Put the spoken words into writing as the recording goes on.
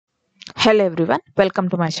Hello everyone, welcome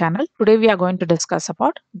to my channel. Today we are going to discuss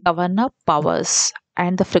about governor powers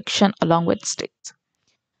and the friction along with states.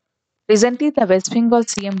 Recently, the West Bengal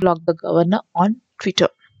CM blocked the governor on Twitter,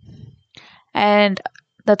 and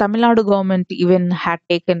the Tamil Nadu government even had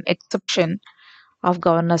taken exception of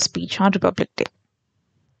governor's speech on Republic Day.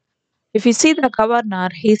 If you see the governor,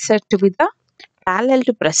 he is said to be the parallel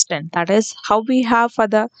to president. That is how we have for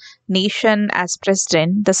the nation as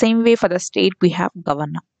president, the same way for the state we have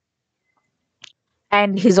governor.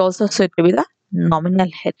 And he's also said to be the nominal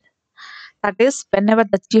head. That is, whenever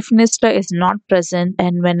the chief minister is not present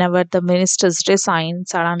and whenever the ministers resign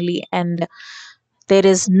suddenly and there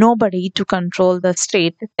is nobody to control the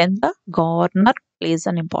state, then the governor plays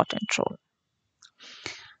an important role.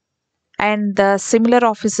 And the similar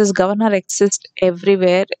offices, governor exists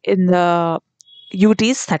everywhere in the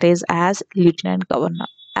UTs, that is, as lieutenant governor,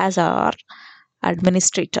 as our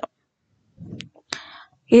administrator.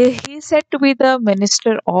 He is said to be the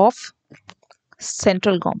minister of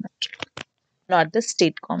central government, not the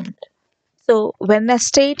state government. So when a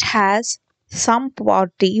state has some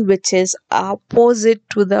party which is opposite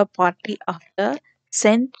to the party of the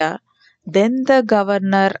center, then the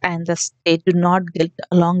governor and the state do not get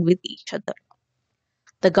along with each other.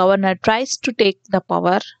 The governor tries to take the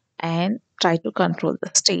power and try to control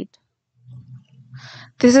the state.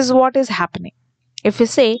 This is what is happening. If you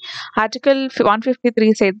say Article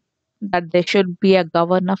 153 said that there should be a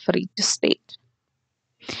governor for each state,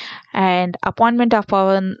 and appointment of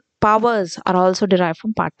powers are also derived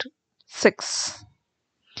from Part 6.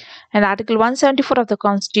 And Article 174 of the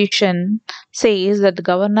Constitution says that the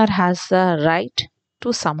governor has the right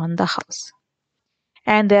to summon the House.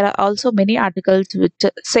 And there are also many articles which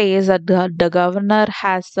says that the governor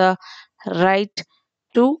has the right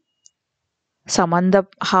to summon the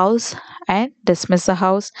House and dismiss the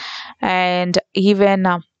House, and even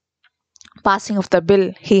passing of the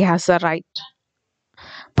bill, he has the right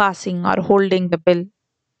passing or holding the bill.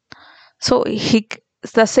 So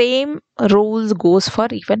the same rules goes for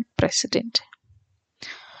even president.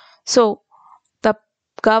 So the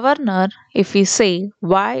governor, if we say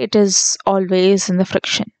why it is always in the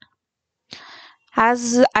friction,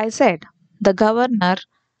 as I said, the governor,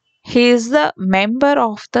 he is the member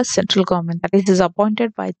of the central government, that is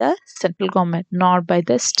appointed by the central government, not by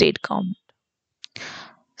the state government.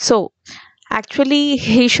 So actually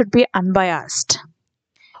he should be unbiased.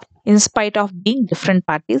 In spite of being different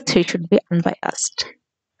parties, he should be unbiased.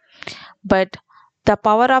 But the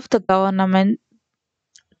power of the government,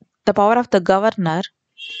 the power of the governor,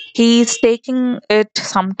 he is taking it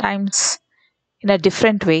sometimes in a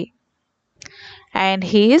different way, and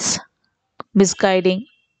he is misguiding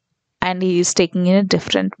and he is taking in a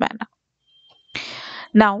different manner.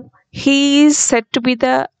 Now he is said to be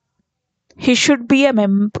he should be a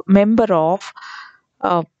member of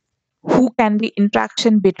who can be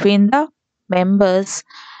interaction between the members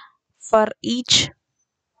for each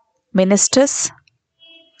ministers,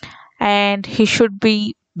 and he should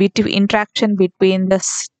be interaction between the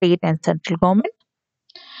state and central government,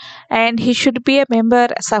 and he should be a member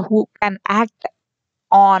who can act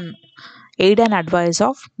on aid and advice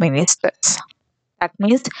of ministers. That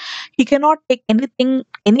means he cannot take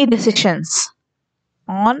any decisions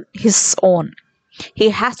on his own. He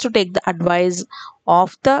has to take the advice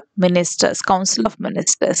of the ministers, council of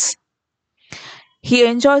ministers. He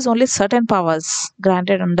enjoys only certain powers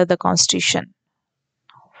granted under the constitution.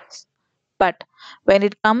 But when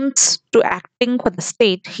it comes to acting for the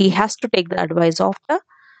state, he has to take the advice of the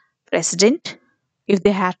president, if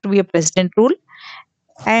there has to be a president rule,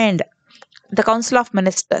 and the council of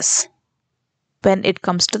ministers when it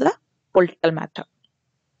comes to the political matter.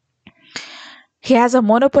 He has a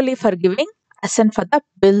monopoly for giving assent for the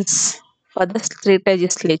bills for the state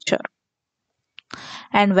legislature,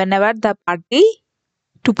 and whenever the party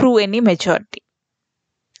to prove any majority.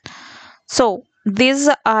 So these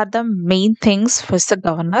are the main things which the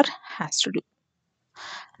governor has to do.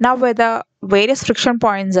 Now where the various friction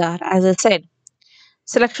points are, as I said,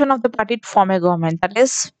 selection of the party to form a government. That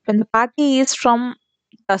is, when the party is from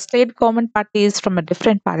the state government party is from a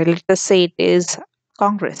different party, let us say it is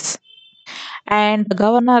Congress, and the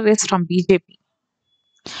governor is from BJP.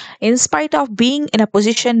 In spite of being in a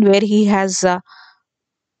position where he has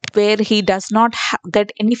where he does not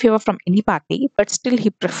get any favor from any party, but still he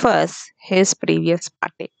prefers his previous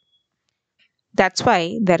party. That's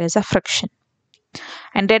why there is a friction.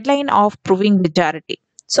 And deadline of proving majority.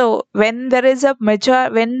 So when there is a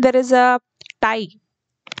tie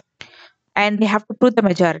and they have to prove the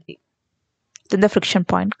majority, then the friction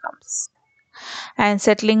point comes. And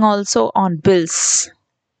settling also on bills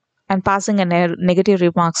and passing a negative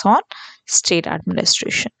remarks on state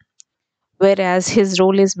administration. Whereas his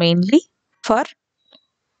role is mainly for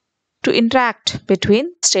to interact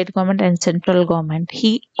between state government and central government.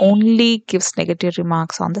 He only gives negative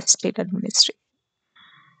remarks on the state administration.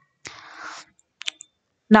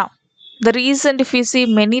 Now, the reason, if you see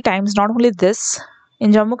many times, not only this,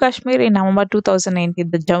 in Jammu Kashmir in November 2019,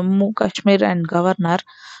 the Jammu Kashmir and governor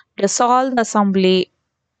dissolved the assembly,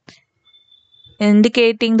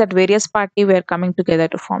 indicating that various parties were coming together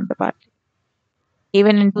to form the party.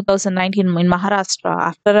 Even in 2019 in Maharashtra,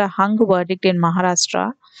 after a hung verdict in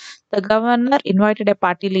Maharashtra, the governor invited a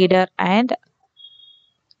party leader and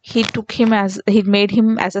he made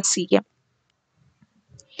him as a CM.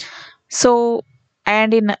 So,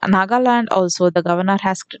 and in Nagaland also, the governor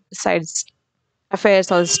has criticized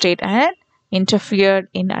affairs of the state and interfered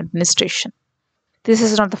in administration. This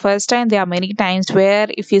is not the first time. There are many times where,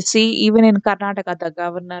 if you see, even in Karnataka, the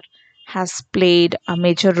governor has played a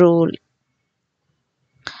major role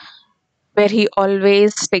where he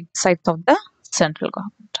always takes sides of the central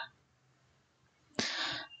government.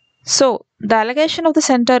 So, the allegation of the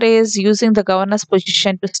center is using the governor's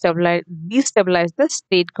position to destabilize the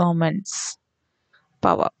state government's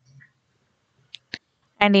power.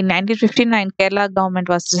 And in 1959, Kerala government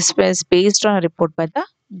was dismissed based on a report by the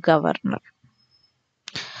governor.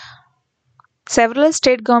 Several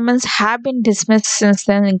state governments have been dismissed since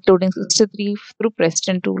then, including 63 through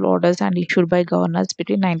president rule orders and issued by governors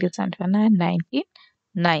between 1971 and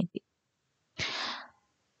 1990.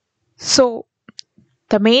 So,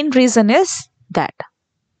 the main reason is that.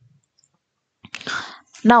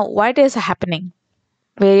 Now, why it is happening?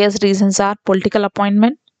 Various reasons are political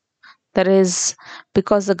appointment. That is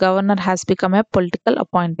because the governor has become a political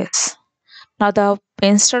appointee. Now,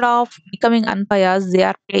 instead of becoming unbiased, they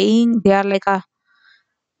are like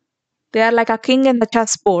a king in the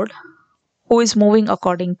chessboard who is moving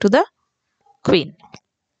according to the queen.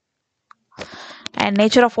 And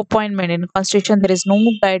nature of appointment. In constitution, there is no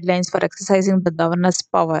guidelines for exercising the governor's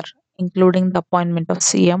power, including the appointment of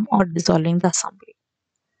CM or dissolving the assembly.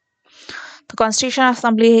 The constitutional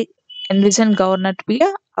assembly envisioned governor to be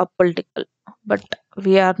a political, but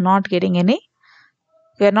we are not seeing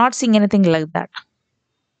anything like that.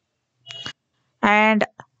 And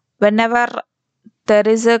whenever there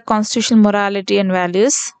is a constitutional morality and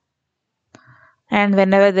values, and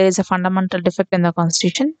whenever there is a fundamental defect in the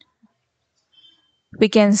constitution, we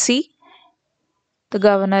can see the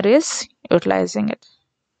governor is utilizing it.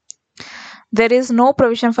 There is no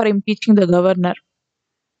provision for impeaching the governor,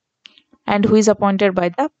 and who is appointed by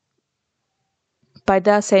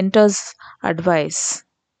the center's advice.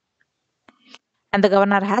 And the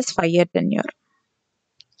governor has 5-year tenure.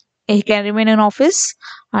 He can remain in office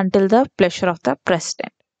until the pleasure of the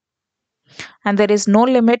president. And there is no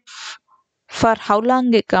limit for how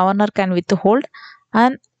long a governor can withhold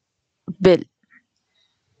an bill.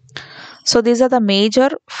 So these are the major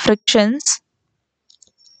frictions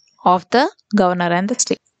of the governor and the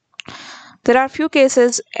state. There are few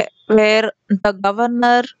cases where the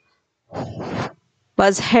governor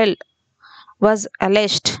was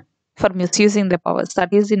alleged for misusing the powers.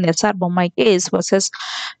 That is in S.R. Bommai case versus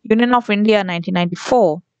Union of India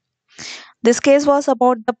 1994. This case was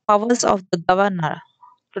about the powers of the governor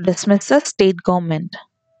to dismiss the state government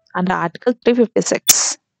under Article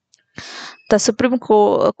 356. The Supreme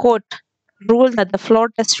Court ruled that the floor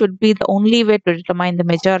test should be the only way to determine the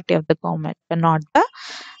majority of the government and not the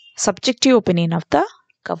subjective opinion of the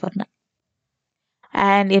governor.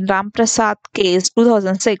 And in Ram Prasad case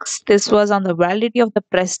 2006, this was on the validity of the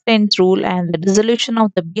president's rule and the dissolution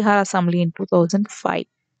of the Bihar Assembly in 2005.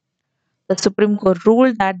 The Supreme Court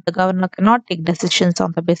ruled that the governor cannot take decisions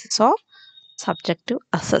on the basis of subjective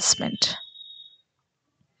assessment.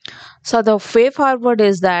 So the way forward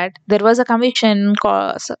is that there was a commission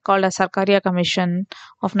called a Sarkaria Commission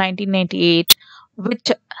of 1998,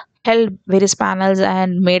 which held various panels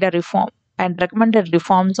and made a reform and recommended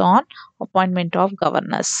reforms on appointment of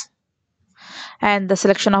governors. And the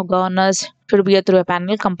selection of governors should be through a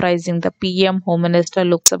panel comprising the PM, Home Minister,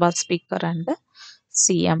 Lok Sabha Speaker, and the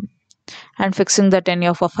CM. And fixing the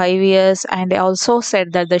tenure for 5 years. And they also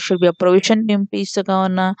said that there should be a provision to impeach the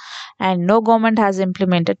governor, and no government has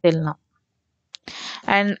implemented till now.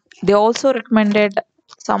 And they also recommended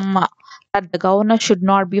that the governor should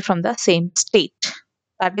not be from the same state.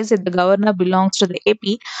 That is, if the governor belongs to the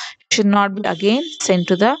AP, should not be again sent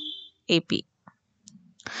to the AP.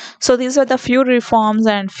 So these are the few reforms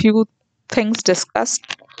and few things discussed.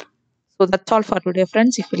 So that's all for today,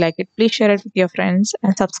 friends. If you like it, please share it with your friends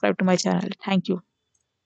and subscribe to my channel. Thank you.